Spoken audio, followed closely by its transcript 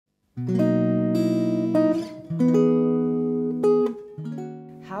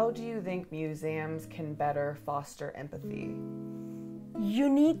How do you think museums can better foster empathy? You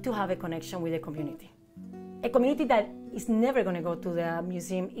need to have a connection with the community. A community that is never going to go to the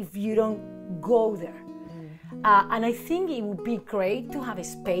museum if you don't go there. And I think it would be great to have a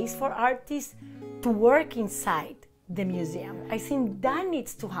space for artists to work inside the museum. I think that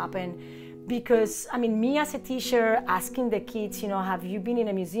needs to happen because, I mean, me as a teacher asking the kids, you know, have you been in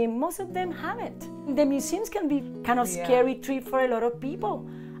a museum? Most of them haven't. The museums can be kind of scary trip for a lot of people.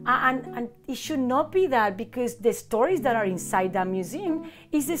 And it should not be that, because the stories that are inside that museum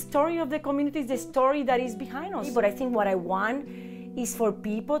is the story of the community, the story that is behind us. But I think what I want is for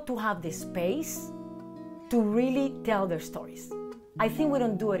people to have the space to really tell their stories. I think we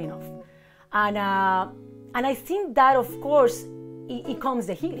don't do it enough. And I think that, of course, it comes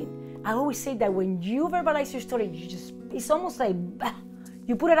the healing. I always say that when you verbalize your story, it's almost like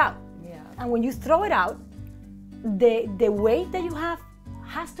you put it out. Yeah. And when you throw it out, the weight that you have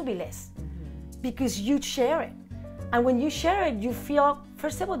has to be less, because you share it. And when you share it, you feel,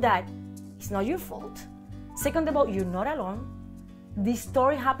 first of all, that it's not your fault. Second of all, you're not alone. This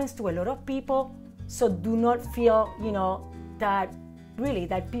story happens to a lot of people, so do not feel, you know, that really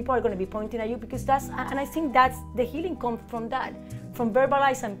that people are going to be pointing at you, because and I think that's the healing comes from that, from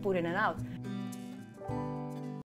verbalize and putting it out.